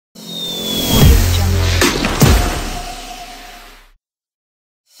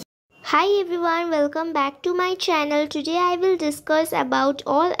Hi everyone, welcome back to my channel. Today I will discuss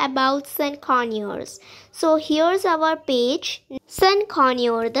all about sun conures. So here's our page. Sun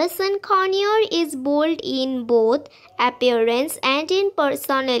conure. The sun conure is bold in both appearance and in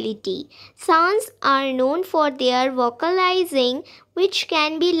personality. Suns are known for their vocalizing, which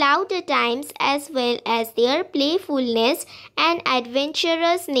can be loud at times, as well as their playfulness and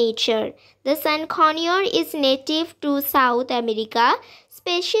adventurous nature. The sun conure is native to South America,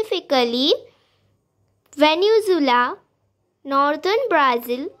 specifically Venezuela, northern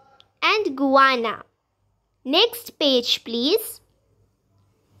Brazil, and Guyana. Next page, please.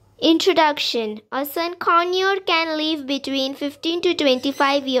 Introduction. A sun conure can live between 15 to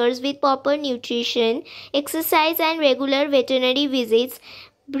 25 years with proper nutrition, exercise, and regular veterinary visits.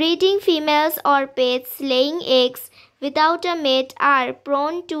 Breeding females or pets laying eggs without a mate are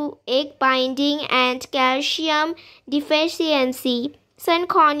prone to egg binding and calcium deficiency. Sun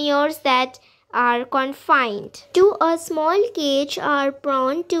conures that are confined to a small cage are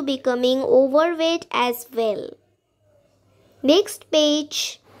prone to becoming overweight as well. Next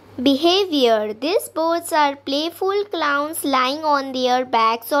page. Behavior. These birds are playful clowns lying on their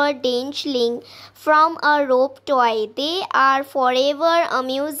backs or dangling from a rope toy. They are forever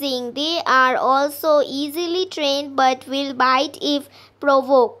amusing. They are also easily trained but will bite if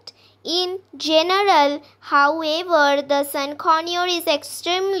provoked. In general, however, the sun conure is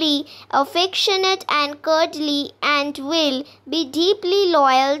extremely affectionate and cuddly and will be deeply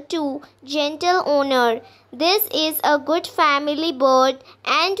loyal to gentle owner. This is a good family bird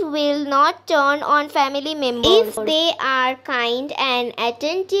and will not turn on family members if they are kind and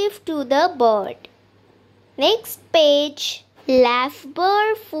attentive to the bird. Next page.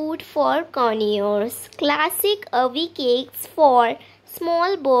 Laughbar food for conures. Classic avi cakes for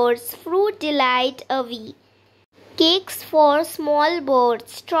small birds. Fruit delight avi. Cakes for small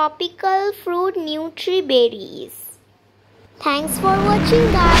birds. Tropical fruit nutri-berries. Thanks for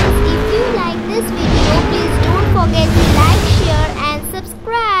watching, guys. If you like this video, please don't forget to like, share and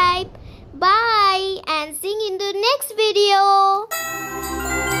subscribe. Bye and see you in the next video.